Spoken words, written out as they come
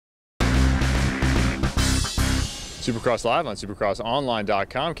Supercross Live on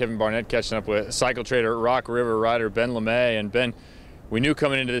supercrossonline.com. Kevin Barnett catching up with cycle trader, Rock River rider Ben Lamay. And Ben, we knew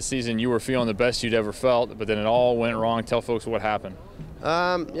coming into this season you were feeling the best you'd ever felt, but then it all went wrong. Tell folks what happened.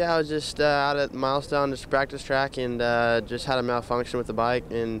 Yeah, I was just out at Milestone, just practice track, and just had a malfunction with the bike,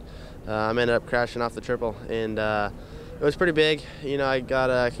 and I ended up crashing off the triple. And it was pretty big. You know, I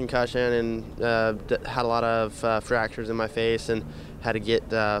got a concussion and had a lot of fractures in my face, and had to get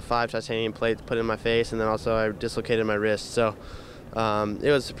 5 titanium plates put in my face, and then also I dislocated my wrist. So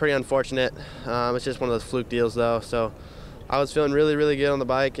it was pretty unfortunate. It's just one of those fluke deals, though. So I was feeling really, really good on the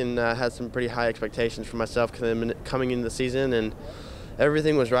bike, and had some pretty high expectations for myself coming into the season, and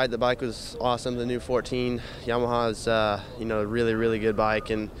everything was right. The bike was awesome. The new 14 Yamaha is, a really, really good bike,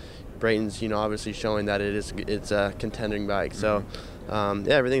 and Brayton's, obviously showing that it's a contending bike. So, yeah,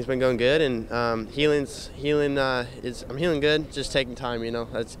 everything's been going good, and I'm healing good. Just taking time,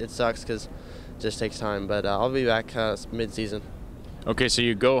 It sucks because it just takes time, but I'll be back mid-season. Okay, so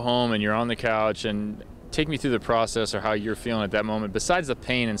you go home and you're on the couch, and take me through the process or how you're feeling at that moment. Besides the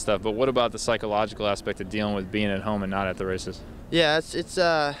pain and stuff, but what about the psychological aspect of dealing with being at home and not at the races? Yeah,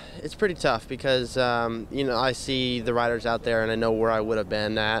 it's pretty tough because I see the riders out there and I know where I would have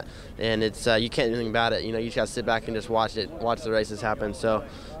been at, and it's you can't do anything about it. You just got to sit back and just watch the races happen. So,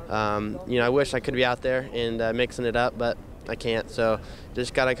 I wish I could be out there and mixing it up, but I can't. So,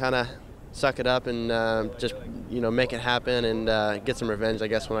 just got to kind of suck it up and just make it happen and get some revenge, I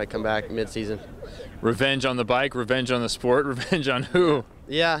guess, when I come back mid-season. Revenge on the bike, revenge on the sport, revenge on who?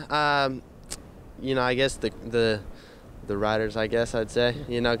 Yeah, I guess the riders, I guess I'd say,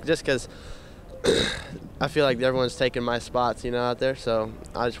 just because I feel like everyone's taking my spots, out there. So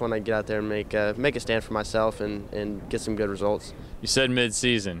I just want to get out there and make a stand for myself and get some good results. You said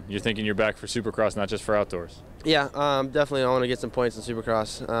mid-season. You're thinking you're back for Supercross, not just for outdoors. Yeah, definitely. I want to get some points in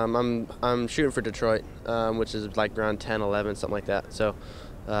Supercross. I'm shooting for Detroit, which is like around 10, 11, something like that. So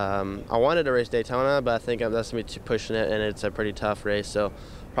I wanted to race Daytona, but I think that's going to be pushing it, and it's a pretty tough race. So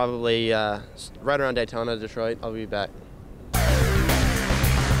probably right around Daytona, Detroit, I'll be back.